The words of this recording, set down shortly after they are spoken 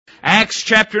Acts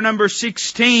chapter number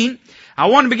 16. I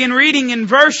want to begin reading in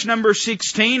verse number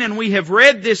 16, and we have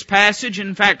read this passage.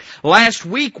 In fact, last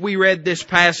week we read this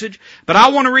passage, but I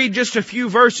want to read just a few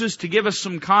verses to give us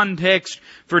some context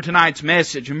for tonight's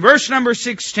message. In verse number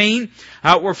 16,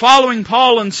 we're following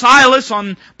Paul and Silas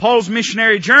on Paul's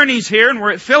missionary journeys here, and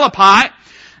we're at Philippi.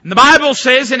 And the Bible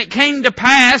says, "And it came to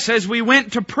pass, as we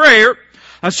went to prayer,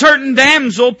 a certain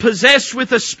damsel possessed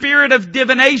with a spirit of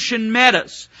divination met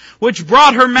us, which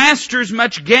brought her masters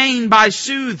much gain by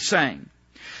soothsaying.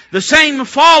 The same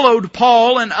followed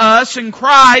Paul and us, and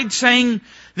cried, saying,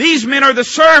 These men are the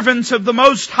servants of the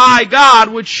Most High God,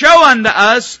 which show unto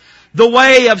us the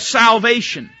way of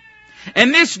salvation.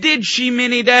 And this did she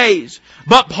many days.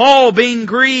 But Paul, being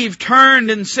grieved, turned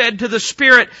and said to the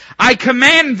Spirit, I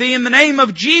command thee in the name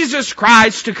of Jesus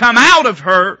Christ to come out of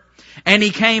her. And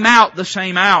he came out the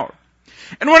same hour.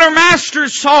 And when her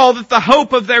masters saw that the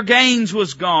hope of their gains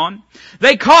was gone,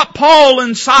 they caught Paul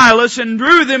and Silas and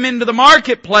drew them into the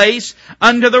marketplace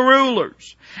unto the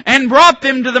rulers, and brought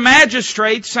them to the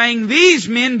magistrates, saying, These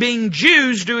men, being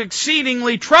Jews, do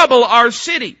exceedingly trouble our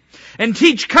city, and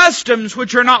teach customs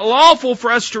which are not lawful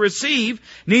for us to receive,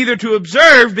 neither to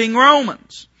observe, being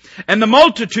Romans. And the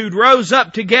multitude rose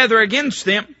up together against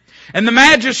them, and the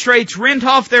magistrates rent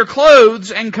off their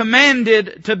clothes and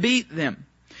commanded to beat them.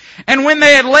 And when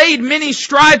they had laid many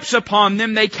stripes upon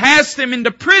them, they cast them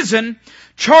into prison,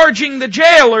 charging the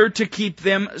jailer to keep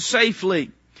them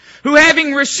safely. Who,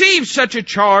 having received such a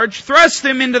charge, thrust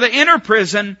them into the inner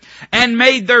prison and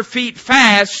made their feet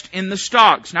fast in the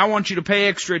stocks." Now I want you to pay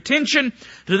extra attention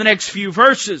to the next few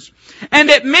verses. "And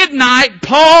at midnight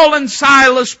Paul and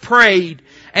Silas prayed,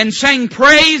 and sang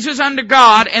praises unto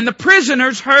God, and the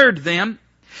prisoners heard them.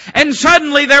 And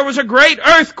suddenly there was a great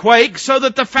earthquake, so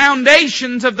that the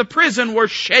foundations of the prison were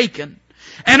shaken.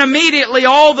 And immediately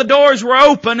all the doors were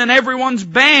open, and everyone's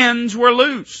bands were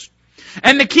loosed.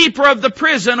 And the keeper of the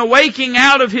prison, awaking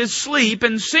out of his sleep,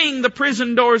 and seeing the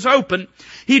prison doors open,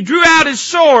 he drew out his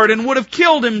sword, and would have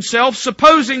killed himself,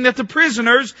 supposing that the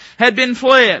prisoners had been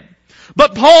fled.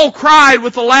 But Paul cried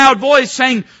with a loud voice,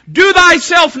 saying, Do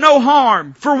thyself no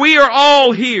harm, for we are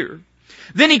all here.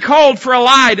 Then he called for a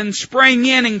light, and sprang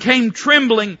in, and came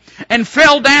trembling, and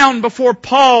fell down before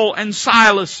Paul and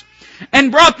Silas,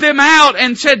 and brought them out,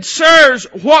 and said, Sirs,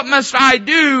 what must I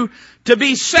do to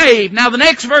be saved? Now the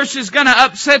next verse is going to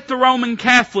upset the Roman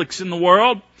Catholics in the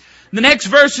world. The next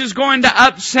verse is going to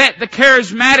upset the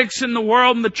charismatics in the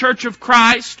world and the Church of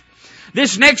Christ.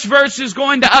 This next verse is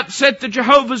going to upset the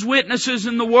Jehovah's Witnesses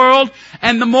in the world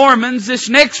and the Mormons. This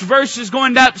next verse is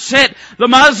going to upset the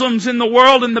Muslims in the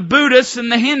world and the Buddhists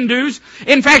and the Hindus.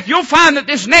 In fact, you'll find that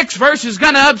this next verse is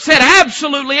going to upset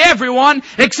absolutely everyone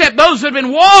except those that have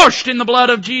been washed in the blood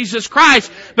of Jesus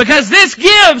Christ, because this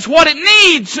gives what it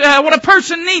needs, what a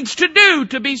person needs to do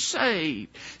to be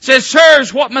saved. It says,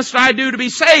 Sirs, what must I do to be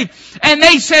saved? And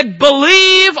they said,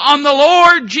 Believe on the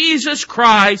Lord Jesus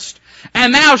Christ,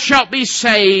 and thou shalt be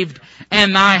saved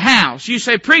and thy house. You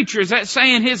say, Preacher, is that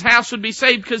saying his house would be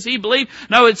saved because he believed?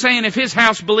 No, it's saying if his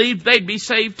house believed, they'd be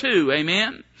saved too.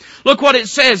 Amen? Look what it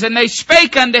says. And they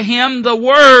spake unto him the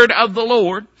word of the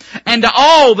Lord, and to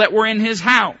all that were in his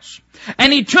house.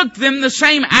 And he took them the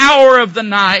same hour of the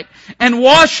night, and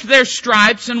washed their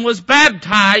stripes, and was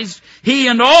baptized, he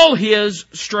and all his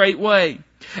straightway.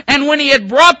 And when he had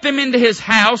brought them into his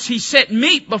house, he set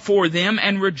meat before them,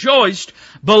 and rejoiced,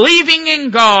 believing in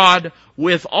God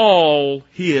with all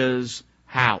his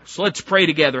house. Let's pray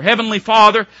together. Heavenly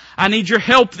Father, I need your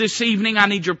help this evening. I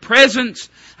need your presence.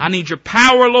 I need your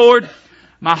power, Lord.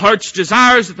 My heart's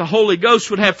desire is that the Holy Ghost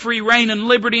would have free reign and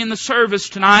liberty in the service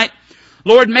tonight.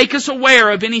 Lord, make us aware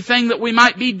of anything that we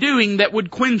might be doing that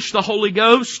would quench the Holy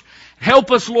Ghost.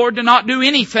 Help us, Lord, to not do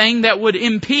anything that would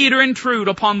impede or intrude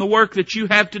upon the work that you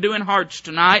have to do in hearts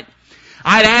tonight.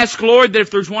 I'd ask, Lord, that if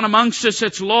there's one amongst us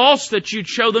that's lost, that you'd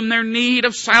show them their need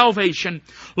of salvation.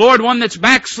 Lord, one that's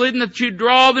backslidden, that you'd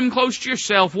draw them close to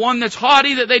yourself. One that's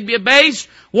haughty, that they'd be abased.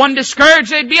 One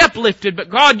discouraged, they'd be uplifted.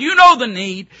 But God, you know the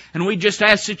need, and we just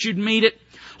ask that you'd meet it.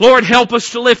 Lord, help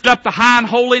us to lift up the high and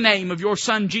holy name of your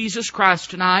Son, Jesus Christ,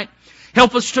 tonight.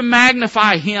 Help us to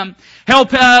magnify Him.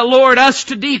 Help, Lord, us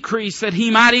to decrease that He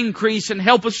might increase, and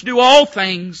help us do all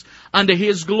things unto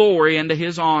His glory and to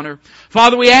His honor.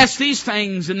 Father, we ask these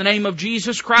things in the name of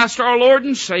Jesus Christ, our Lord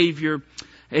and Savior.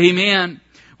 Amen.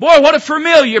 Boy, what a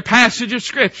familiar passage of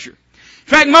Scripture. In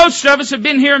fact, most of us have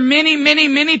been here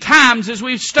many times as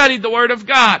we've studied the Word of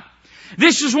God.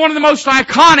 This is one of the most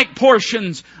iconic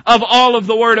portions of all of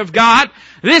the Word of God.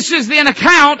 This is an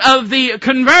account of the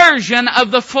conversion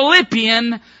of the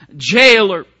Philippian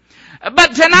jailer.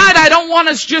 But tonight I don't want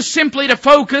us just simply to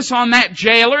focus on that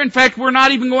jailer. In fact, we're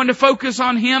not even going to focus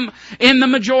on him in the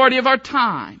majority of our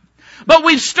time. But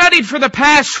we've studied for the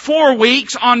past 4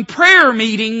 weeks on prayer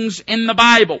meetings in the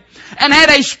Bible and had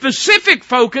a specific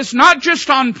focus not just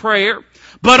on prayer,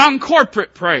 but on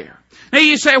corporate prayer. Now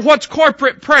you say, what's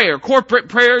corporate prayer? Corporate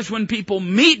prayer is when people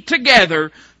meet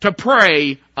together to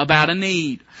pray about a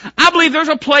need. I believe there's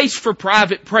a place for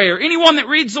private prayer. Anyone that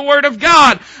reads the Word of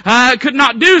God could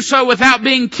not do so without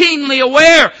being keenly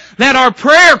aware that our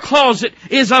prayer closet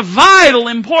is of vital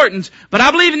importance. But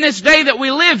I believe in this day that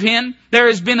we live in, there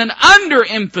has been an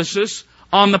underemphasis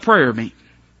on the prayer meeting.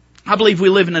 I believe we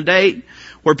live in a day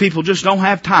where people just don't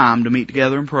have time to meet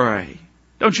together and pray.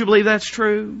 Don't you believe that's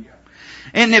true?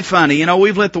 Isn't it funny? You know,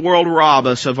 we've let the world rob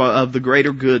us of the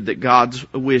greater good that God's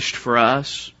wished for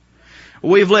us.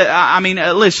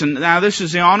 Listen, now this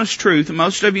is the honest truth, and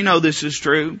most of you know this is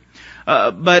true.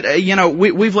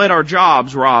 We've let our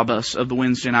jobs rob us of the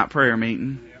Wednesday night prayer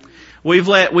meeting. We've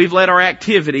let our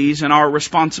activities and our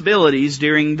responsibilities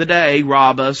during the day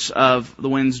rob us of the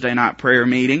Wednesday night prayer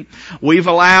meeting. We've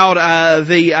allowed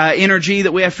the energy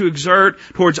that we have to exert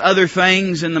towards other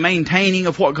things in the maintaining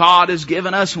of what God has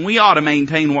given us, and we ought to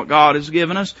maintain what God has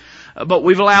given us. But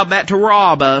we've allowed that to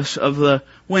rob us of the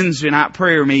Wednesday night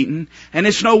prayer meeting. And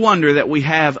it's no wonder that we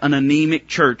have an anemic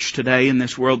church today in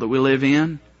this world that we live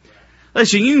in.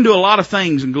 Listen, you can do a lot of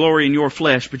things and glory in your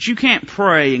flesh, but you can't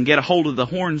pray and get a hold of the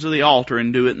horns of the altar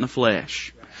and do it in the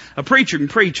flesh. A preacher can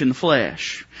preach in the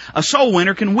flesh. A soul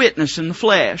winner can witness in the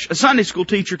flesh. A Sunday school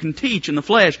teacher can teach in the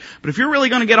flesh. But if you're really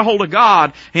going to get a hold of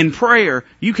God in prayer,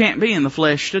 you can't be in the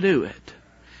flesh to do it.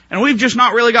 And we've just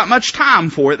not really got much time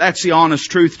for it. That's the honest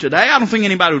truth today. I don't think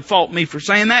anybody would fault me for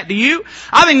saying that. Do you?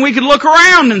 I think we could look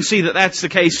around and see that that's the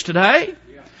case today.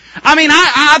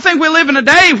 I think we live in a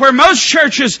day where most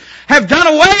churches have done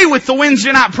away with the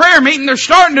Wednesday night prayer meeting. They're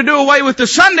starting to do away with the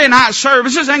Sunday night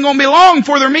services. Ain't going to be long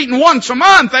before they're meeting once a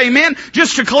month, amen,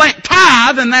 just to collect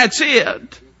tithe, and that's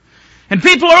it. And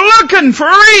people are looking for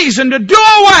a reason to do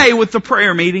away with the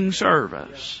prayer meeting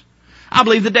service. I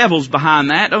believe the devil's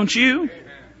behind that, don't you?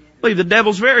 I believe the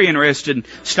devil's very interested in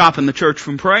stopping the church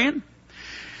from praying.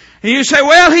 And you say,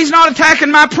 well, he's not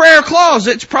attacking my prayer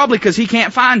closet. It's probably because he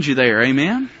can't find you there,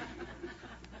 amen?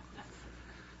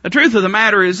 The truth of the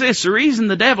matter is this: the reason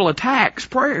the devil attacks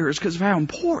prayer is because of how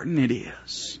important it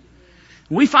is.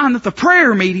 We find that the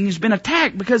prayer meeting has been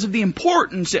attacked because of the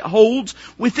importance it holds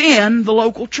within the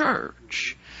local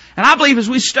church. And I believe as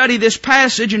we study this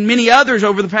passage and many others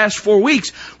over the past 4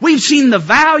 weeks, we've seen the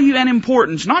value and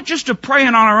importance, not just of praying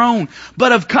on our own,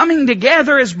 but of coming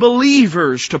together as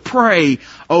believers to pray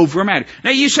over a matter. Now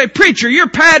you say, preacher, you're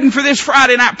padding for this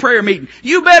Friday night prayer meeting.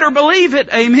 You better believe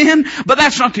it, amen? But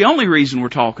that's not the only reason we're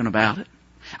talking about it.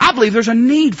 I believe there's a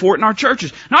need for it in our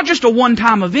churches. Not just a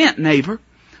one-time event, neighbor,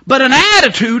 but an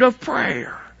attitude of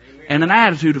prayer and an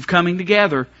attitude of coming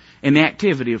together in the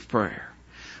activity of prayer.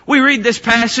 We read this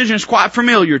passage and it's quite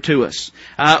familiar to us.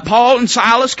 Paul and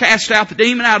Silas cast out the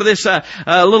demon out of this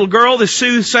little girl, this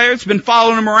soothsayer that's been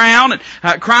following them around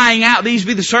and crying out, "These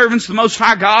be the servants of the Most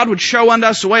High God, which show unto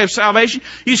us the way of salvation."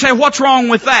 You say, what's wrong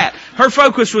with that? Her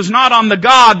focus was not on the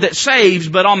God that saves,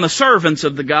 but on the servants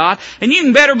of the God. And you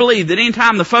can better believe that any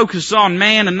time the focus is on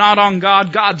man and not on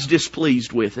God, God's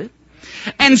displeased with it.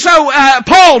 And so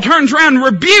Paul turns around and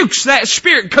rebukes that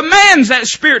spirit, commands that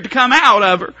spirit to come out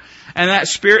of her. And that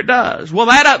spirit does. Well,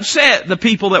 that upset the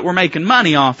people that were making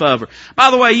money off of her.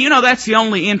 By the way, you know that's the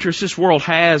only interest this world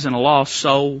has in a lost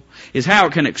soul, is how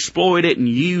it can exploit it and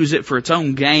use it for its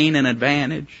own gain and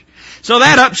advantage. So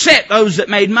that upset those that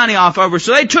made money off of her.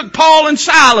 So they took Paul and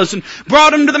Silas and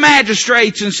brought them to the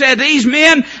magistrates and said, "These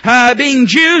men, being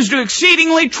Jews, do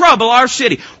exceedingly trouble our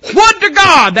city." Would to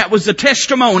God that was the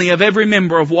testimony of every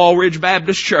member of Walridge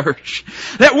Baptist Church.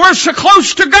 That we're so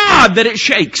close to God that it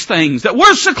shakes things. That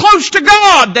we're so close to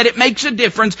God that it makes a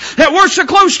difference. That we're so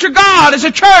close to God as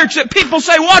a church that people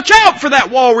say, "Watch out for that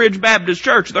Walridge Baptist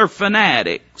Church. They're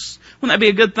fanatics." Wouldn't that be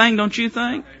a good thing, don't you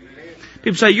think?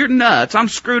 People say, "You're nuts. I'm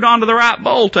screwed onto the right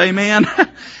bolt." Amen.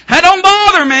 That don't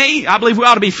bother me. I believe we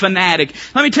ought to be fanatic.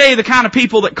 Let me tell you the kind of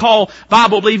people that call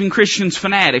Bible-believing Christians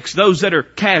fanatics. Those that are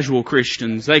casual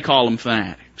Christians, they call them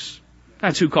fanatics.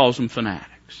 That's who calls them fanatics.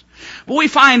 But we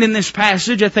find in this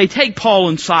passage that they take Paul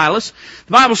and Silas.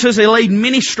 The Bible says they laid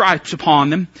many stripes upon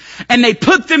them. And they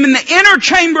put them in the inner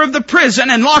chamber of the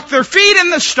prison and locked their feet in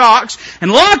the stocks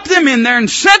and locked them in there and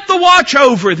set the watch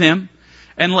over them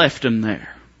and left them there.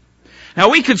 Now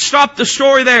we could stop the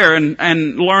story there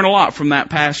and learn a lot from that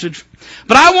passage.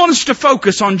 But I want us to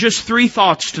focus on just 3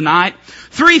 thoughts tonight.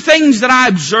 3 things that I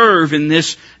observe in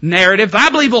this narrative that I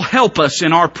believe will help us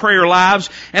in our prayer lives.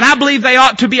 And I believe they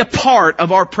ought to be a part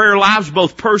of our prayer lives,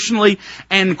 both personally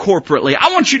and corporately.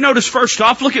 I want you to notice first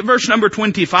off, look at verse number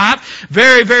 25.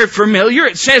 Very, very familiar.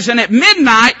 It says, "And at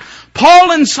midnight,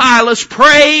 Paul and Silas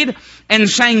prayed and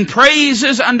sang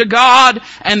praises unto God,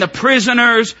 and the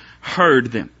prisoners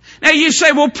heard them." Now you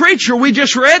say, "Well, preacher, we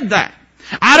just read that.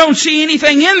 I don't see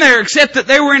anything in there except that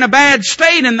they were in a bad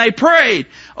state and they prayed."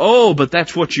 Oh, but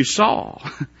that's what you saw.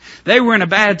 They were in a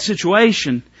bad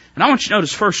situation. And I want you to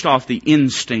notice first off the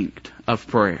instinct of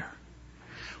prayer.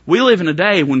 We live in a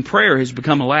day when prayer has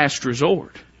become a last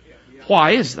resort.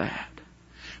 Why is that?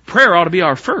 Prayer ought to be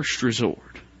our first resort.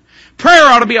 Prayer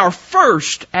ought to be our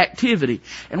first activity.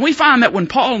 And we find that when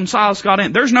Paul and Silas got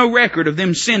in, there's no record of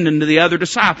them sending to the other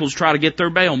disciples to try to get their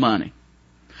bail money.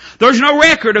 There's no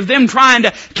record of them trying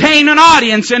to gain an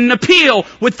audience and appeal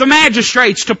with the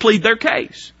magistrates to plead their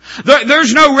case.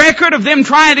 There's no record of them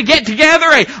trying to get together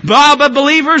a mob of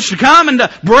believers to come and to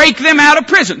break them out of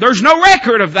prison. There's no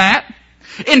record of that.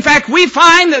 In fact, we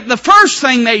find that the first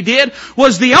thing they did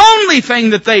was the only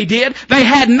thing that they did. They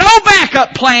had no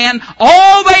backup plan.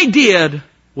 All they did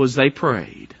was they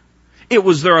prayed. It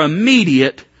was their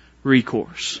immediate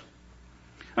recourse.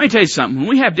 Let me tell you something. When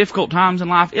we have difficult times in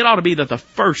life, it ought to be that the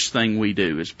first thing we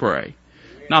do is pray,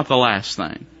 not the last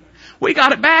thing. We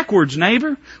got it backwards,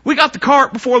 neighbor. We got the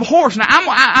cart before the horse. Now,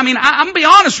 I'm going to be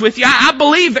honest with you. I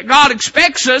believe that God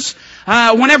expects us,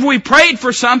 whenever we prayed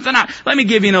for something. Let me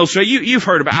give you an illustration. You've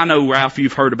heard about, I know, Ralph,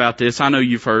 you've heard about this. I know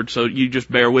you've heard, so you just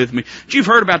bear with me. But you've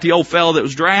heard about the old fellow that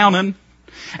was drowning.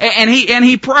 And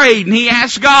he prayed and he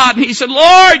asked God and he said,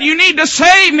 "Lord, you need to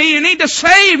save me. You need to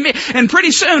save me." And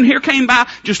pretty soon here came by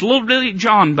just a little bitty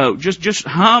John boat, just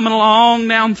humming along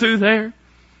down through there.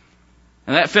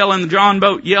 And that fellow in the John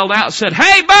boat yelled out and said,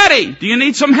 "Hey buddy, do you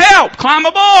need some help? Climb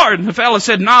aboard." And the fellow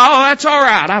said, "No, that's all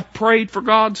right. I've prayed for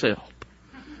God's help."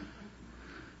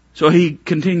 So he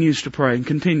continues to pray and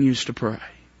continues to pray.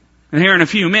 And here in a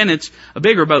few minutes, a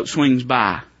bigger boat swings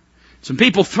by. Some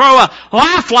people throw a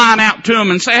lifeline out to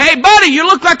him and say, "Hey buddy, you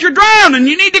look like you're drowning.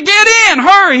 You need to get in.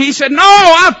 Hurry." He said, "No,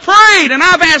 I've prayed and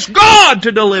I've asked God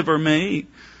to deliver me.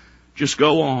 Just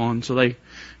go on." So they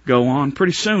go on.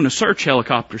 Pretty soon a search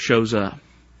helicopter shows up.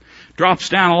 Drops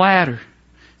down a ladder.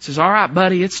 Says, "All right,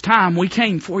 buddy, it's time. We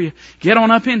came for you. Get on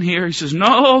up in here." He says,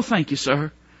 "No, thank you,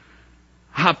 sir.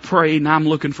 I've prayed and I'm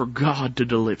looking for God to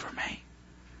deliver me."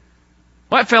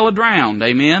 Well, that fella drowned,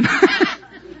 amen.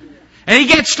 And he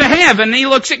gets to heaven and he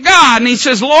looks at God and he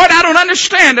says, "Lord, I don't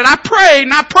understand it. I prayed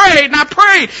and I prayed and I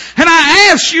prayed and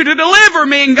I asked you to deliver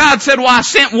me." And God said, "Well, I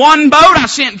sent 1 boat, I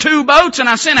sent 2 boats, and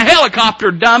I sent a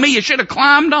helicopter, dummy. You should have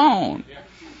climbed on."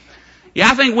 Yeah,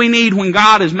 I think we need, when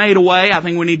God has made a way, I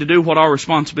think we need to do what our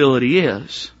responsibility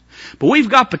is. But we've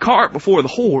got the cart before the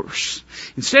horse.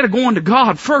 Instead of going to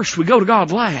God first, we go to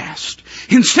God last.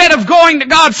 Instead of going to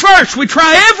God first, we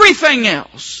try everything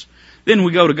else. Then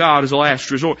we go to God as a last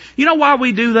resort. You know why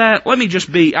we do that? Let me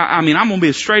just be, I'm going to be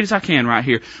as straight as I can right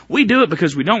here. We do it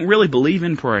because we don't really believe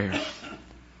in prayer.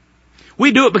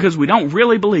 We do it because we don't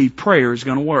really believe prayer is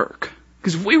going to work.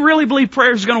 Because if we really believe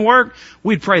prayer is going to work,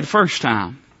 we'd pray the first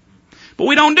time. But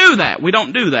we don't do that. We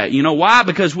don't do that. You know why?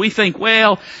 Because we think,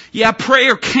 well, yeah,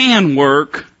 prayer can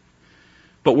work,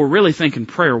 but we're really thinking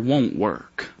prayer won't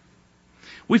work.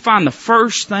 We find the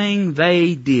first thing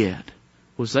they did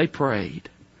was they prayed.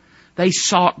 They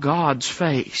sought God's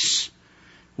face.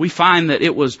 We find that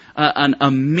it was an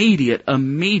immediate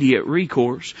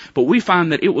recourse, but we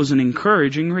find that it was an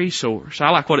encouraging resource. I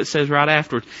like what it says right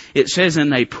afterwards. It says,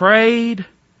 "And they prayed,"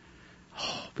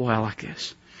 oh boy, I like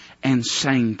this, "and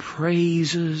sang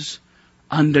praises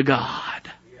unto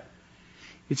God."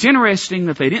 It's interesting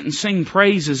that they didn't sing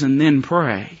praises and then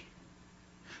pray.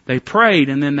 They prayed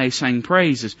and then they sang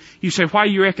praises. You say, why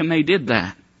do you reckon they did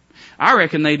that? I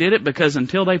reckon they did it because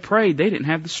until they prayed, they didn't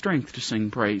have the strength to sing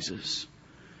praises.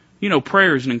 You know,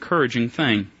 prayer is an encouraging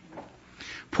thing.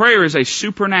 Prayer is a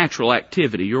supernatural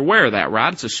activity. You're aware of that,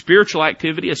 right? It's a spiritual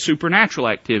activity, a supernatural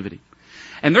activity.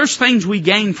 And there's things we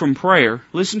gain from prayer.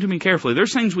 Listen to me carefully.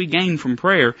 There's things we gain from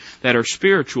prayer that are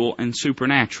spiritual and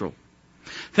supernatural.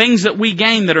 Things that we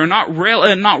gain that are not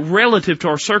relative to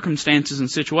our circumstances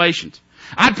and situations.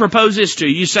 I'd propose this to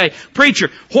you. You say,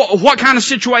 "Preacher, what kind of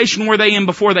situation were they in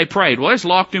before they prayed?" Well, they're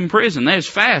locked in prison. They're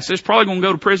fast. They're probably going to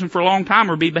go to prison for a long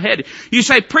time or be beheaded. You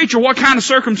say, "Preacher, what kind of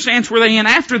circumstance were they in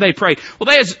after they prayed?" Well,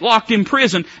 they're locked in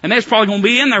prison and they're probably going to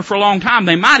be in there for a long time.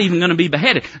 They might even going to be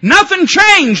beheaded. Nothing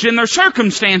changed in their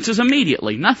circumstances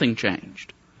immediately. Nothing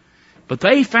changed. But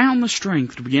they found the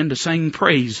strength to begin to sing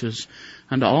praises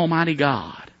unto Almighty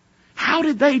God. How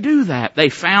did they do that? They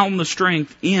found the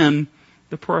strength in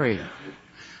the prayer.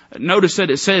 Notice that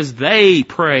it says they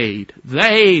prayed.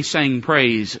 They sang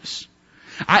praises.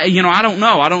 I don't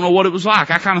know. I don't know what it was like.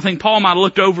 I kind of think Paul might have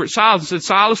looked over at Silas and said,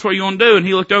 Silas, what do you want to do? And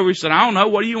he looked over and said, I don't know.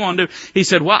 What do you want to do? He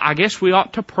said, well, I guess we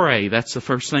ought to pray. That's the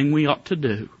first thing we ought to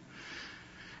do.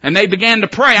 And they began to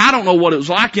pray. I don't know what it was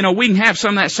like. We can have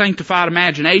some of that sanctified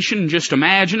imagination and just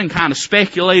imagine and kind of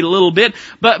speculate a little bit.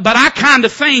 But I kind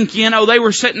of think, they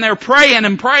were sitting there praying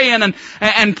and praying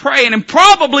and praying, and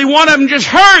probably one of them just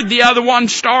heard the other one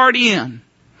start in.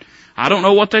 I don't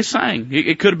know what they sang.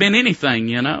 It could have been anything,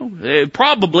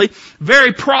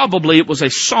 Very probably it was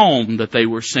a psalm that they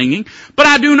were singing, but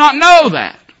I do not know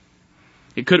that.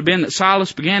 It could have been that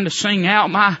Silas began to sing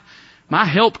out, my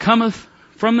help cometh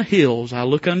from the hills. I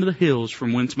look unto the hills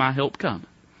from whence my help cometh.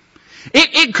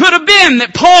 It could have been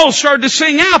that Paul started to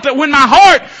sing out that when my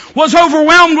heart was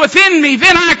overwhelmed within me,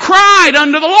 then I cried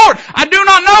unto the Lord. I do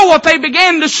not know what they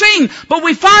began to sing, but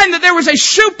we find that there was a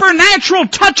supernatural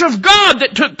touch of God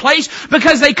that took place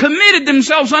because they committed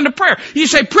themselves unto prayer. You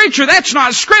say, preacher, that's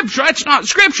not scripture. That's not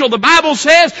scriptural. The Bible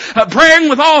says, praying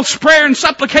with all prayer and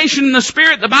supplication in the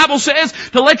Spirit. The Bible says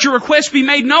to let your requests be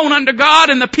made known unto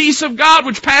God, and the peace of God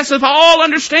which passeth all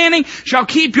understanding shall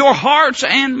keep your hearts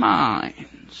and minds.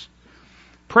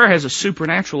 Prayer has a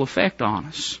supernatural effect on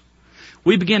us.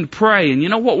 We begin to pray, and you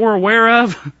know what we're aware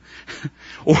of?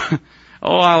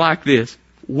 I like this.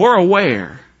 We're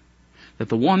aware that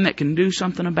the one that can do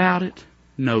something about it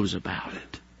knows about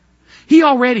it. He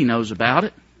already knows about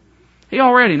it. He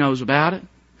already knows about it.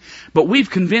 But we've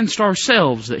convinced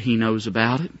ourselves that He knows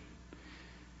about it.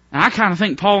 And I kind of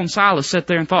think Paul and Silas sat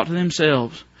there and thought to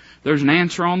themselves, there's an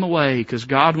answer on the way, because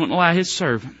God wouldn't allow His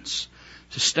servants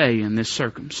to stay in this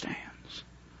circumstance.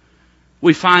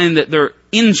 We find that their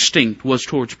instinct was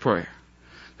towards prayer.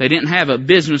 They didn't have a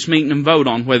business meeting and vote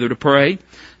on whether to pray.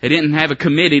 They didn't have a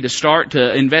committee to start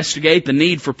to investigate the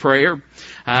need for prayer.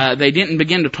 They didn't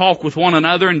begin to talk with one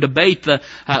another and debate the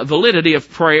validity of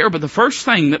prayer. But the first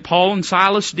thing that Paul and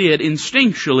Silas did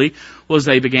instinctually was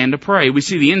they began to pray. We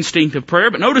see the instinct of prayer,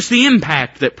 but notice the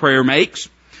impact that prayer makes.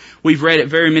 We've read it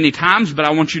very many times, but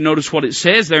I want you to notice what it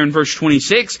says there in verse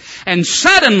 26. And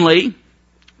suddenly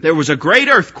there was a great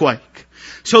earthquake,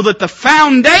 so that the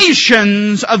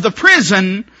foundations of the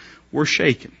prison were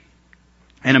shaken.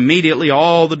 And immediately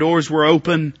all the doors were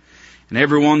open and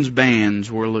everyone's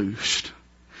bands were loosed.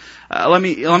 Let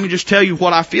me just tell you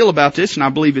what I feel about this, and I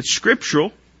believe it's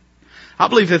scriptural. I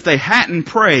believe if they hadn't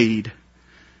prayed,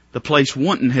 the place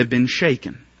wouldn't have been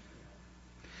shaken.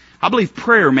 I believe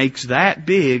prayer makes that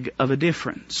big of a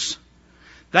difference.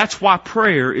 That's why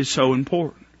prayer is so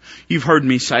important. You've heard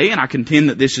me say, and I contend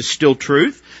that this is still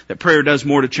truth, that prayer does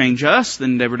more to change us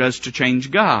than it ever does to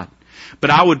change God. But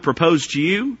I would propose to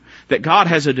you that God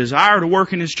has a desire to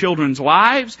work in His children's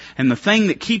lives, and the thing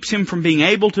that keeps Him from being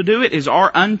able to do it is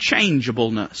our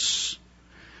unchangeableness.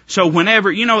 So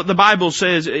whenever, the Bible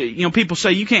says, people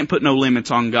say you can't put no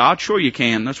limits on God. Sure you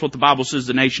can. That's what the Bible says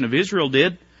the nation of Israel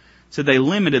did. It said they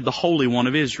limited the Holy One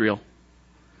of Israel.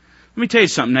 Let me tell you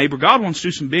something, neighbor. God wants to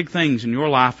do some big things in your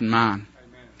life and mine.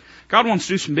 God wants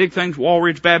to do some big things at Wall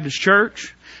Ridge Baptist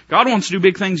Church. God wants to do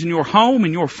big things in your home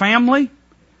and your family.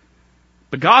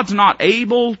 But God's not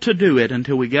able to do it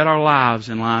until we get our lives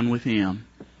in line with Him.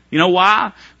 You know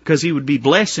why? Because He would be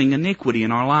blessing iniquity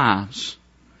in our lives.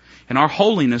 And our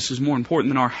holiness is more important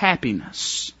than our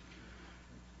happiness.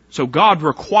 So God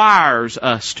requires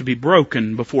us to be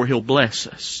broken before He'll bless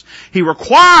us. He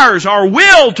requires our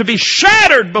will to be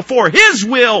shattered before His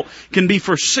will can be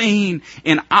foreseen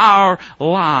in our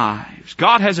lives.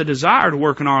 God has a desire to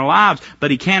work in our lives,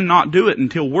 but He cannot do it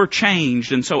until we're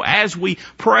changed. And so as we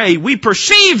pray, we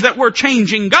perceive that we're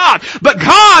changing God. But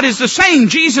God is the same.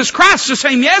 Jesus Christ is the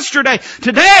same yesterday,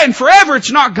 today, and forever.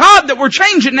 It's not God that we're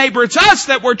changing, neighbor. It's us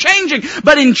that we're changing.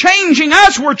 But in changing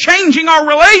us, we're changing our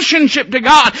relationship to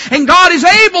God. And God is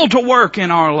able to work in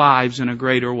our lives in a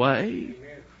greater way.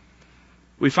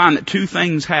 We find that two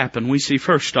things happen. We see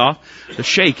first off, the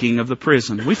shaking of the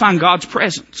prison. We find God's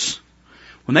presence.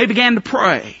 When they began to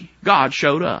pray, God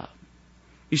showed up.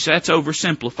 You say that's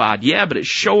oversimplified. Yeah, but it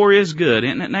sure is good,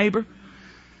 isn't it, neighbor?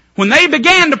 When they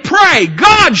began to pray,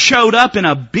 God showed up in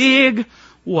a big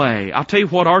way. I'll tell you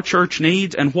what our church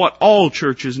needs and what all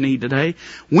churches need today.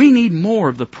 We need more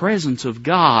of the presence of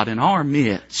God in our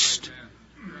midst.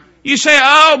 You say,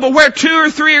 but where two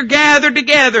or three are gathered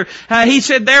together, He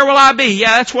said, there will I be.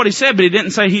 Yeah, that's what He said, but He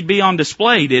didn't say He'd be on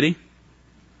display, did He?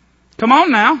 Come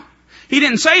on now. He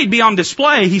didn't say He'd be on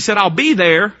display. He said, I'll be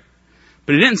there.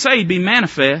 But He didn't say He'd be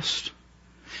manifest.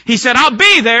 He said, I'll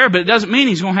be there, but it doesn't mean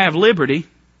He's going to have liberty.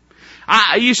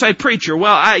 You say, preacher,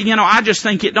 well, I just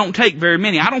think it don't take very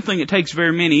many. I don't think it takes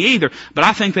very many either, but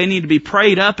I think they need to be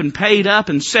prayed up and paid up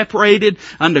and separated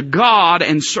unto God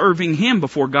and serving Him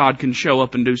before God can show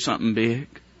up and do something big.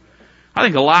 I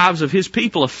think the lives of His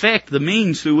people affect the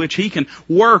means through which He can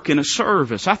work in a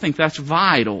service. I think that's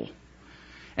vital.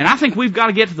 And I think we've got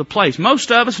to get to the place.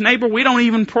 Most of us, neighbor, we don't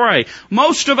even pray.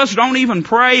 Most of us don't even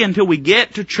pray until we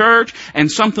get to church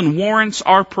and something warrants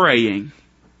our praying.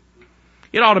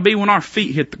 It ought to be when our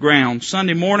feet hit the ground,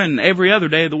 Sunday morning and every other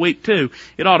day of the week too.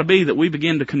 It ought to be that we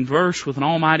begin to converse with an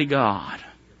almighty God.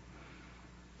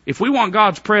 If we want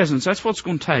God's presence, that's what it's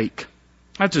going to take.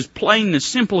 That's as plain and as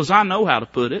simple as I know how to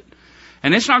put it.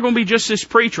 And it's not going to be just this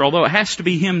preacher, although it has to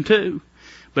be him too.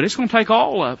 But it's going to take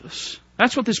all of us.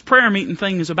 That's what this prayer meeting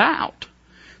thing is about.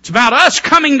 It's about us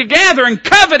coming together and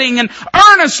coveting and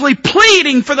earnestly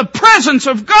pleading for the presence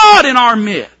of God in our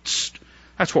midst.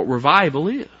 That's what revival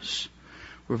is.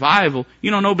 Revival.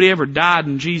 Nobody ever died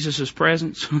in Jesus'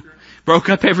 presence. Broke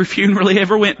up every funeral he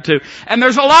ever went to. And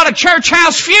there's a lot of church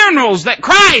house funerals that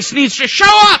Christ needs to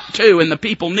show up to, and the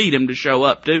people need Him to show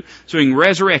up to, so He can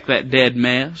resurrect that dead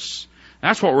mess.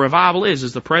 That's what revival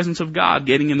is the presence of God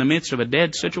getting in the midst of a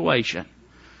dead situation.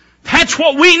 That's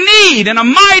what we need in a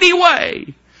mighty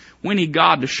way. We need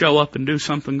God to show up and do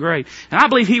something great. And I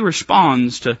believe He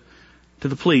responds to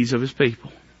the pleas of His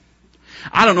people.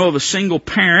 I don't know of a single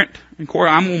parent, and Corey,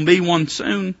 I'm going to be one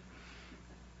soon.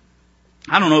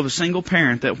 I don't know of a single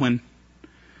parent that when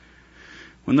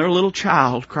their little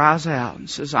child cries out and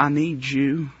says, I need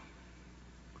you,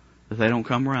 that they don't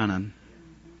come running.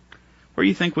 Where do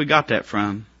you think we got that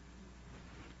from?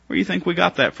 Where do you think we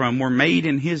got that from? We're made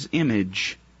in His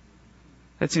image.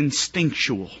 That's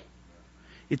instinctual.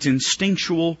 It's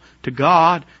instinctual to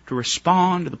God to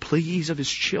respond to the pleas of His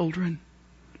children.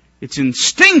 It's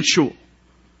instinctual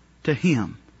to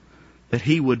Him that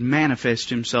He would manifest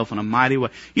Himself in a mighty way.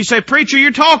 You say, preacher,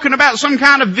 you're talking about some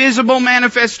kind of visible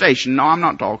manifestation. No, I'm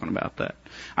not talking about that.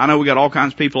 I know we got all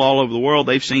kinds of people all over the world.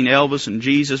 They've seen Elvis and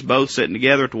Jesus both sitting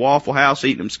together at the Waffle House,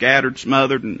 eating them scattered,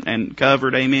 smothered, and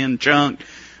covered, amen, chunked.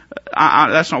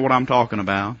 That's not what I'm talking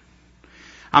about.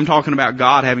 I'm talking about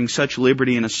God having such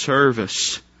liberty in a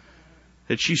service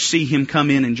that you see Him come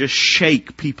in and just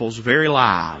shake people's very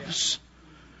lives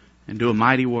and do a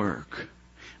mighty work.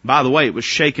 By the way, it was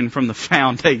shaken from the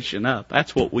foundation up.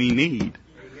 That's what we need.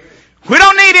 We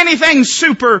don't need anything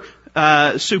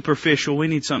superficial. We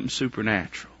need something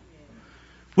supernatural.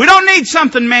 We don't need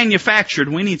something manufactured.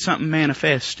 We need something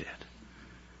manifested.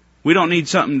 We don't need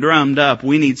something drummed up.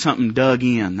 We need something dug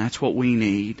in. That's what we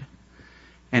need.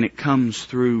 And it comes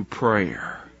through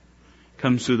prayer. It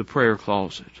comes through the prayer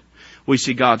closet. We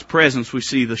see God's presence. We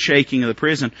see the shaking of the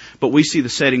prison. But we see the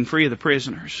setting free of the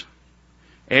prisoners.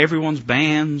 Everyone's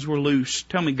bands were loose.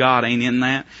 Tell me God ain't in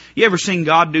that. You ever seen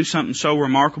God do something so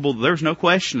remarkable that there's no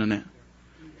questioning it?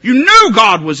 You knew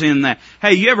God was in that.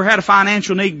 Hey, you ever had a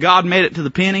financial need, God made it to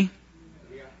the penny?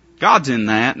 God's in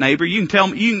that, neighbor. You can tell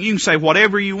me, you can say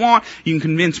whatever you want. You can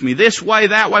convince me this way,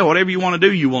 that way, whatever you want to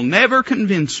do. You will never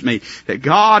convince me that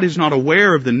God is not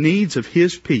aware of the needs of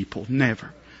His people.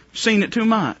 Never. I've seen it too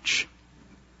much.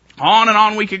 On and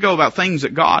on we could go about things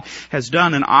that God has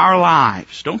done in our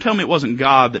lives. Don't tell me it wasn't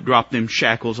God that dropped them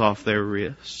shackles off their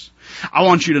wrists. I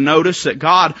want you to notice that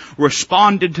God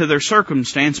responded to their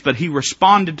circumstance, but He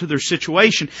responded to their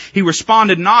situation. He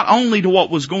responded not only to what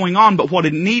was going on, but what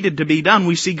had needed to be done.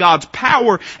 We see God's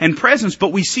power and presence,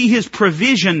 but we see His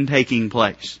provision taking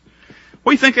place.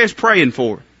 What do you think they was praying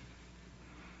for?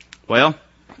 Well,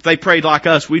 if they prayed like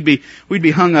us, we'd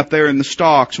be hung up there in the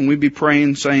stocks, and we'd be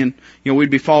praying, saying,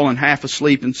 we'd be falling half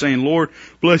asleep and saying, Lord,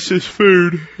 bless this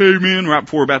food. Amen. Right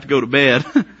before we're about to go to bed.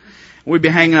 We'd be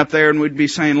hanging up there and we'd be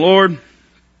saying, Lord,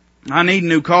 I need a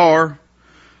new car.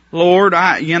 Lord, what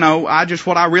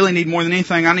I really need more than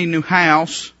anything, I need a new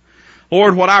house.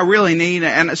 Lord, what I really need,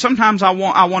 and sometimes I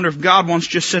wonder if God wants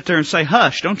to just sit there and say,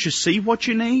 hush, don't you see what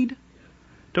you need?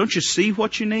 Don't you see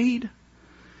what you need?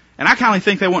 And I kind of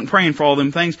think they weren't praying for all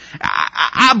them things.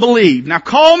 I believe. Now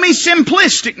call me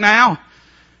simplistic now,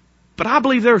 but I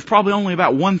believe there was probably only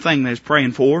about one thing they was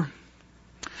praying for.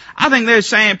 I think they're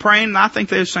praying, and I think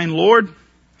they're saying, Lord,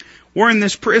 we're in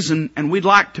this prison and we'd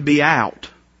like to be out.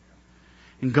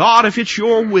 And God, if it's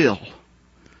your will,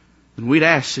 then we'd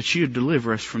ask that you'd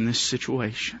deliver us from this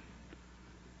situation.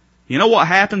 You know what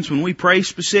happens when we pray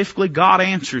specifically? God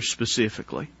answers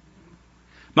specifically.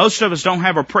 Most of us don't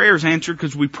have our prayers answered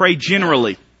because we pray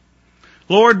generally.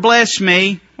 Lord, bless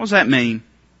me. What does that mean?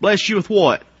 Bless you with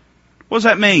what? What does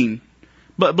that mean?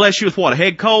 Bless you with what? A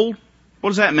head cold?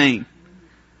 What does that mean?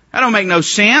 That don't make no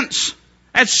sense.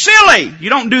 That's silly. You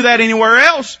don't do that anywhere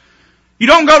else. You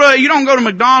don't go to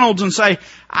McDonald's and say,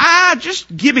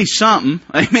 just give me something.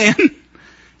 Amen.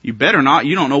 You better not.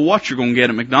 You don't know what you're going to get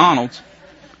at McDonald's.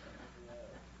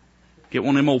 Get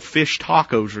one of them old fish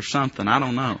tacos or something. I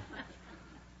don't know.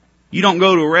 You don't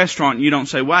go to a restaurant and you don't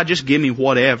say, well, just give me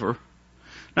whatever.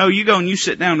 No, you go and you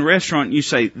sit down in a restaurant and you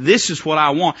say, this is what I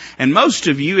want. And most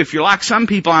of you, if you're like some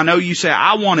people I know, you say,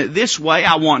 I want it this way.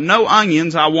 I want no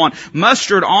onions. I want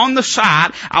mustard on the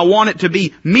side. I want it to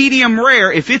be medium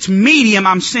rare. If it's medium,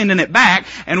 I'm sending it back.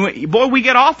 And we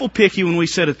get awful picky when we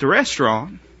sit at the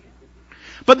restaurant.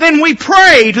 But then we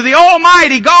pray to the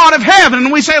Almighty God of heaven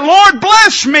and we say, Lord,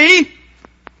 bless me.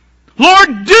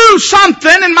 Lord, do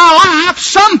something in my life,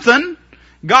 something.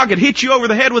 God could hit you over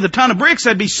the head with a ton of bricks.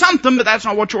 That'd be something, but that's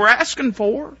not what you're asking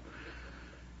for.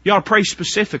 You ought to pray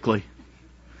specifically.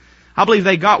 I believe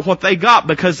they got what they got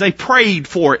because they prayed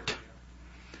for it.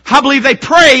 I believe they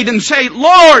prayed and say,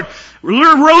 Lord,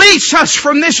 release us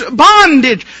from this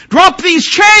bondage. Drop these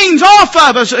chains off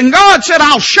of us. And God said,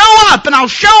 I'll show up and I'll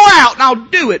show out and I'll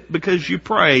do it because you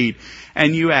prayed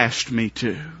and you asked me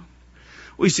to.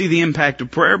 We see the impact of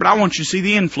prayer, but I want you to see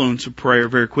the influence of prayer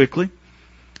very quickly.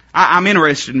 I'm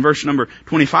interested in verse number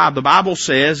 25. The Bible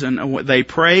says, and they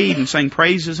prayed and sang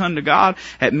praises unto God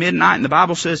at midnight, and the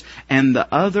Bible says, and the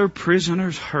other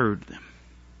prisoners heard them.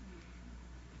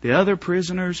 The other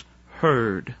prisoners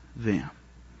heard them.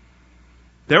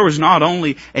 There was not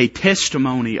only a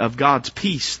testimony of God's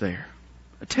peace there,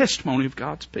 a testimony of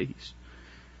God's peace.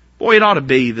 Boy, it ought to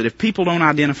be that if people don't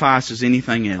identify us as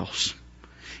anything else,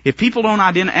 if people don't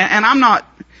identify, and I'm not,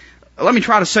 let me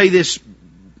try to say this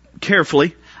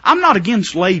carefully, I'm not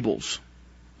against labels.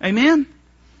 Amen?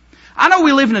 I know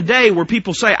we live in a day where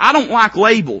people say, I don't like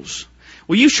labels.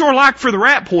 Well, you sure like for the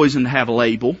rat poison to have a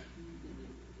label.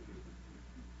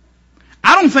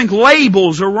 I don't think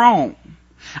labels are wrong.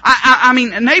 I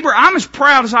mean, neighbor, I'm as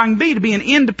proud as I can be to be an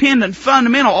independent,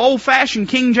 fundamental, old-fashioned,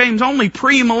 King James only,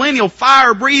 pre-millennial,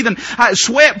 fire-breathing,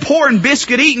 sweat-pouring,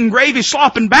 biscuit-eating,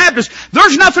 gravy-slopping Baptist.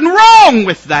 There's nothing wrong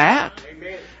with that.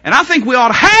 Amen. And I think we ought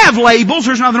to have labels.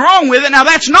 There's nothing wrong with it. Now,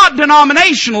 that's not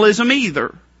denominationalism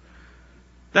either.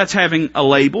 That's having a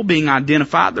label, being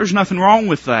identified. There's nothing wrong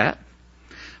with that.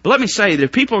 But let me say that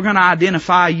if people are going to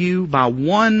identify you by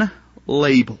one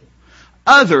label,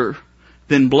 other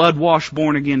than blood-washed,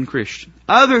 born-again Christian,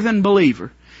 other than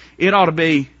believer, it ought to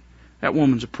be, that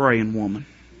woman's a praying woman.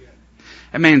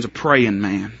 That man's a praying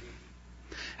man.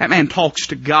 That man talks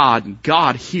to God and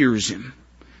God hears him.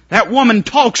 That woman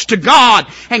talks to God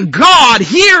and God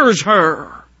hears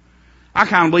her. I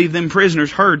kind of believe them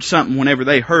prisoners heard something whenever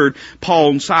they heard Paul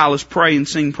and Silas pray and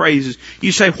sing praises.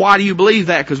 You say, why do you believe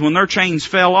that? Because when their chains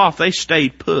fell off, they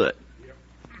stayed put.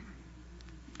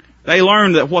 They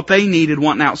learned that what they needed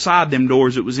wasn't outside them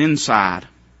doors, it was inside.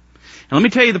 And let me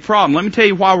tell you the problem. Let me tell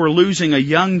you why we're losing a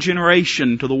young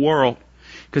generation to the world.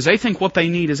 Because they think what they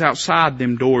need is outside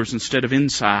them doors instead of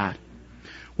inside.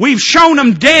 We've shown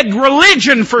them dead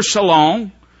religion for so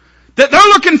long that they're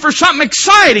looking for something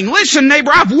exciting. Listen, neighbor,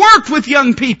 I've worked with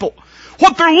young people.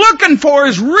 What they're looking for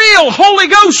is real Holy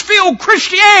Ghost-filled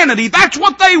Christianity. That's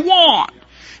what they want.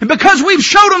 And because we've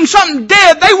showed them something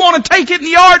dead, they want to take it in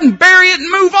the yard and bury it and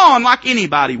move on like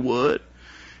anybody would.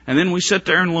 And then we sit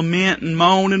there and lament and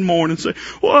moan and mourn and say,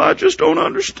 well, I just don't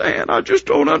understand. I just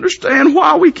don't understand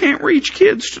why we can't reach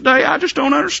kids today. I just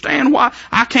don't understand why.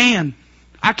 I can.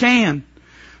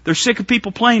 They're sick of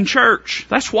people playing church.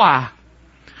 That's why.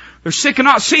 They're sick of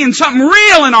not seeing something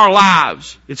real in our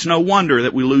lives. It's no wonder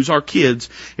that we lose our kids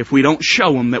if we don't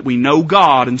show them that we know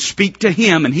God and speak to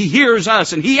Him and He hears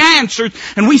us and He answers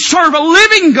and we serve a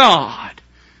living God.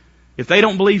 If they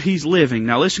don't believe He's living,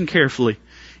 now listen carefully,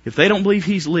 if they don't believe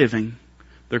He's living,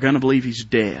 they're going to believe He's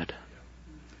dead.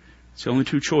 It's the only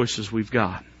two choices we've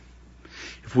got.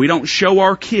 If we don't show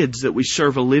our kids that we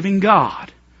serve a living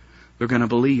God, they're going to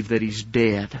believe that He's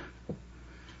dead.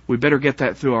 We better get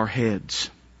that through our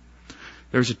heads.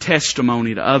 There's a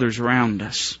testimony to others around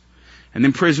us. And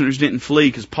then prisoners didn't flee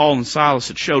because Paul and Silas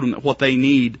had showed them that what they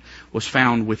need was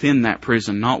found within that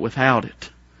prison, not without it.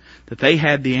 That they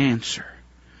had the answer.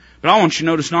 But I want you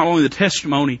to notice not only the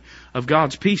testimony of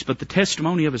God's peace, but the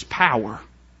testimony of His power.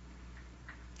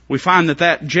 We find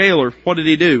that jailer, what did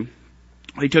he do?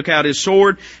 He took out his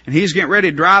sword and he's getting ready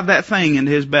to drive that thing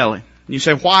into his belly. You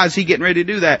say, why is he getting ready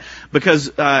to do that? Because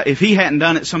if he hadn't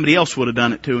done it, somebody else would have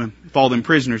done it to him if all them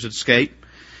prisoners had escaped.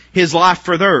 His life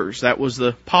for theirs. That was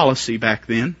the policy back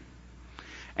then.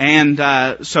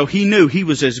 And so he knew he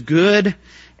was as good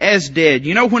as dead.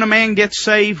 You know when a man gets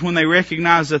saved? When they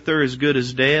recognize that they're as good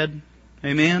as dead?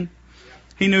 Amen?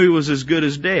 He knew he was as good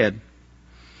as dead.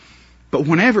 But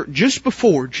whenever, just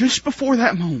before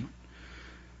that moment,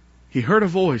 he heard a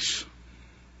voice.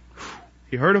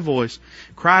 He heard a voice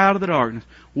cry out of the darkness.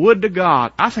 Would to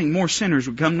God, I think more sinners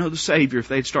would come to know the Savior if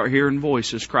they'd start hearing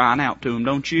voices crying out to Him,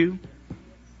 don't you?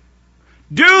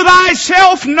 Do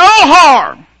thyself no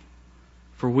harm,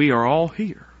 for we are all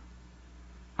here.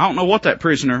 I don't know what that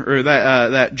prisoner or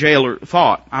that jailer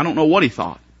thought. I don't know what he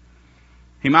thought.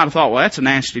 He might have thought, well, that's a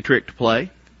nasty trick to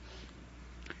play.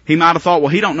 He might have thought, well,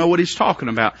 he don't know what he's talking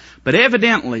about. But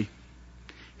evidently,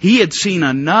 he had seen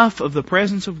enough of the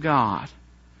presence of God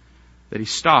that he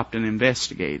stopped and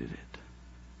investigated it.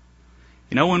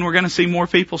 You know when we're going to see more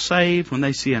people saved? When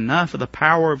they see enough of the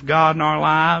power of God in our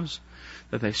lives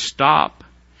that they stop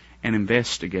and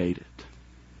investigate it.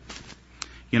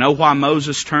 You know why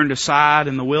Moses turned aside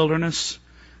in the wilderness?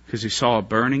 Because he saw a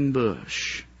burning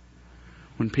bush.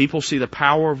 When people see the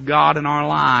power of God in our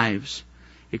lives,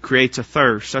 it creates a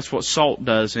thirst. That's what salt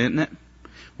does, isn't it?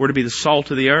 We're to be the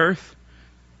salt of the earth.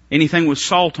 Anything with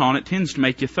salt on it tends to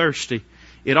make you thirsty.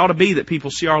 It ought to be that people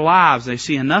see our lives. They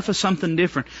see enough of something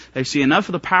different. They see enough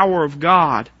of the power of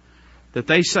God that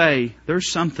they say,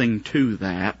 there's something to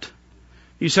that.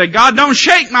 You say, God don't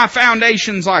shake my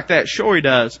foundations like that. Sure He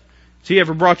does. Has He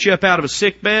ever brought you up out of a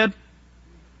sick bed?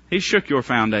 He shook your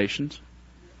foundations.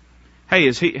 Hey,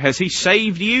 has He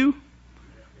saved you?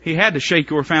 He had to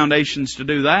shake your foundations to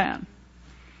do that.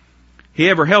 He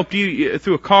ever helped you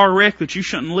through a car wreck that you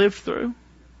shouldn't live through?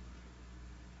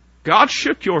 God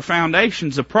shook your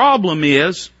foundations. The problem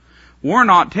is, we're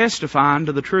not testifying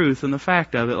to the truth and the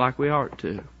fact of it like we ought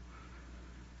to.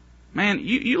 Man,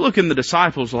 you look in the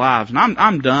disciples' lives, and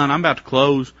I'm done, I'm about to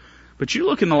close, but you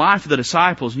look in the life of the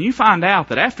disciples and you find out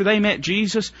that after they met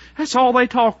Jesus, that's all they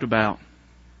talked about.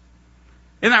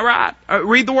 Isn't that right?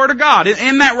 Read the Word of God.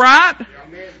 Isn't that right?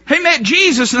 They met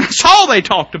Jesus and that's all they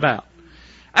talked about.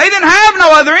 They didn't have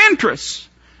no other interests.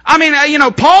 I mean,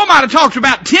 Paul might have talked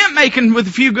about tent making with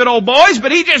a few good old boys,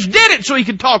 but he just did it so he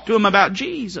could talk to them about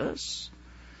Jesus.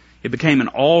 It became an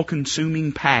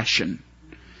all-consuming passion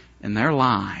in their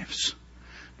lives.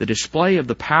 The display of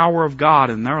the power of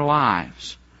God in their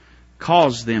lives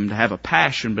caused them to have a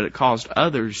passion, but it caused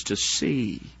others to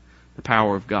see the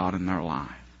power of God in their life.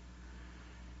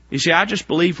 You see, I just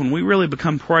believe when we really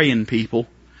become praying people,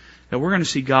 that we're going to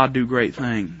see God do great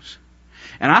things.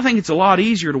 And I think it's a lot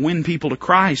easier to win people to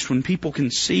Christ when people can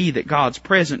see that God's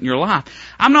present in your life.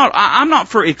 I'm not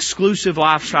for exclusive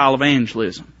lifestyle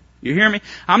evangelism. You hear me?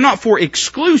 I'm not for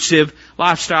exclusive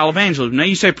lifestyle evangelism. Now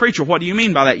you say, preacher, what do you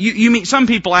mean by that? You meet some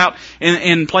people out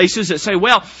in places that say,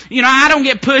 well, I don't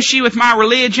get pushy with my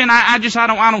religion. I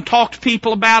don't talk to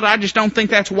people about it. I just don't think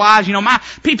that's wise. My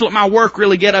people at my work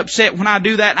really get upset when I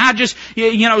do that. And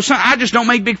I just don't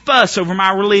make big fuss over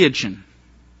my religion.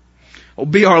 Well,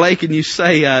 B.R. Lake, and you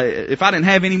say, if I didn't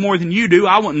have any more than you do,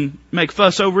 I wouldn't make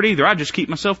fuss over it either. I'd just keep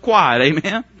myself quiet.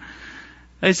 Amen?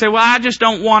 They say, well, I just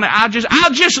don't want it.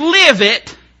 I'll just live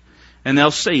it. And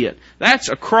they'll see it. That's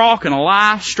a crock and a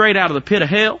lie straight out of the pit of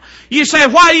hell. You say,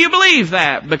 why do you believe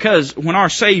that? Because when our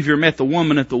Savior met the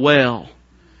woman at the well,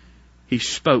 He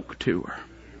spoke to her.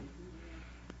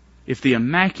 If the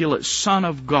immaculate Son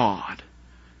of God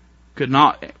would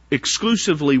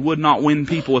not win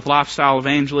people with lifestyle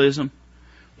evangelism,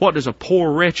 what does a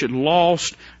poor, wretched,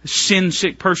 lost,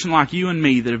 sin-sick person like you and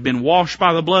me that have been washed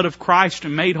by the blood of Christ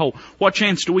and made whole, what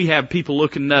chance do we have people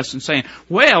looking at us and saying,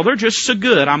 well, they're just so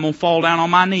good, I'm going to fall down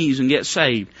on my knees and get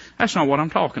saved? That's not what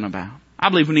I'm talking about. I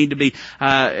believe we need to be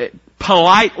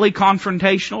politely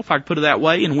confrontational, if I could put it that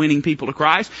way, in winning people to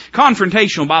Christ.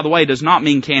 Confrontational, by the way, does not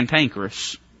mean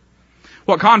cantankerous.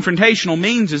 What confrontational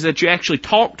means is that you actually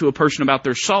talk to a person about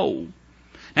their soul.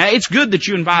 Now, it's good that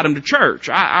you invite them to church.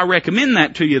 I recommend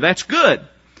that to you. That's good.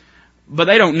 But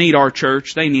they don't need our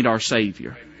church. They need our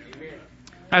Savior.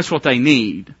 That's what they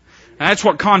need. That's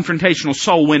what confrontational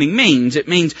soul winning means. It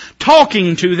means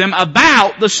talking to them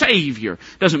about the Savior.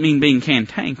 Doesn't mean being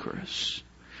cantankerous.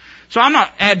 So I'm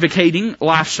not advocating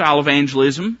lifestyle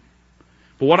evangelism.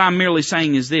 But what I'm merely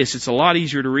saying is this. It's a lot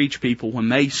easier to reach people when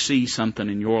they see something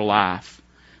in your life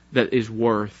that is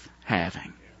worth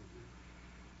having.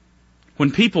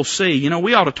 When people see,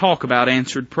 we ought to talk about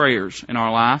answered prayers in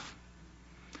our life.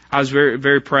 I was very,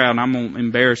 very proud, and I'm going to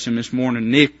embarrass him this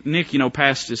morning. Nick,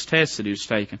 passed his tests that he was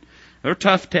taking. They're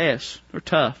tough tests. They're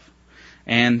tough.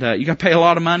 And you got to pay a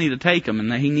lot of money to take them,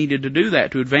 and he needed to do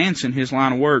that to advance in his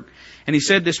line of work. And he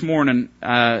said this morning,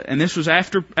 and this was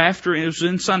after it was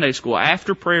in Sunday school,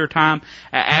 after prayer time,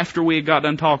 after we had got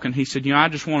done talking, he said, I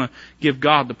just want to give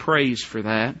God the praise for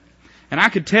that. And I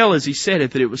could tell as he said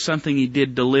it that it was something he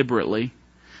did deliberately.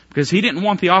 Because he didn't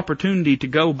want the opportunity to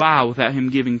go by without him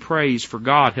giving praise for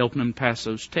God helping him pass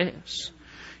those tests.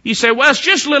 You say, well, it's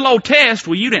just a little old test.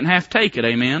 Well, you didn't have to take it,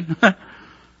 amen?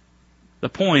 The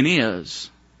point is,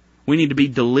 we need to be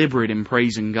deliberate in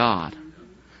praising God.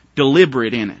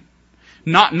 Deliberate in it.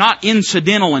 Not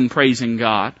incidental in praising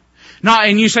God.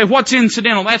 And you say, what's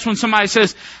incidental? That's when somebody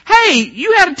says, hey,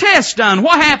 you had a test done.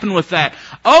 What happened with that?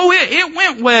 Oh, it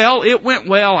went well. It went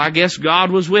well. I guess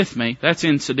God was with me. That's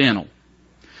incidental.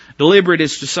 Deliberate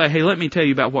is to say, hey, let me tell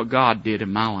you about what God did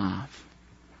in my life.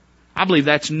 I believe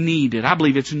that's needed. I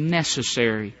believe it's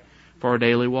necessary for our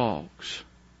daily walks.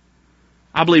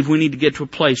 I believe we need to get to a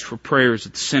place where prayer is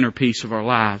at the centerpiece of our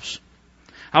lives.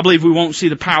 I believe we won't see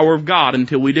the power of God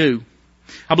until we do.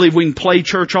 I believe we can play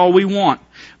church all we want,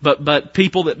 but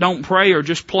people that don't pray are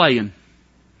just playing.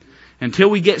 Until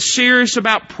we get serious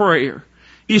about prayer.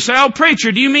 You say, oh,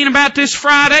 preacher, do you mean about this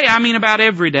Friday? I mean about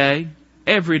every day.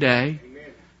 Every day.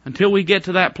 Amen. Until we get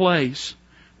to that place,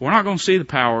 we're not going to see the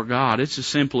power of God. It's as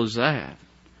simple as that.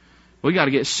 We got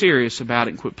to get serious about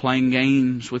it and quit playing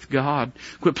games with God.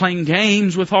 Quit playing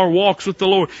games with our walks with the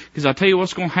Lord. Because I tell you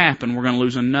what's going to happen. We're going to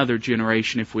lose another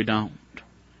generation if we don't.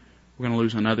 We're going to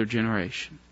lose another generation.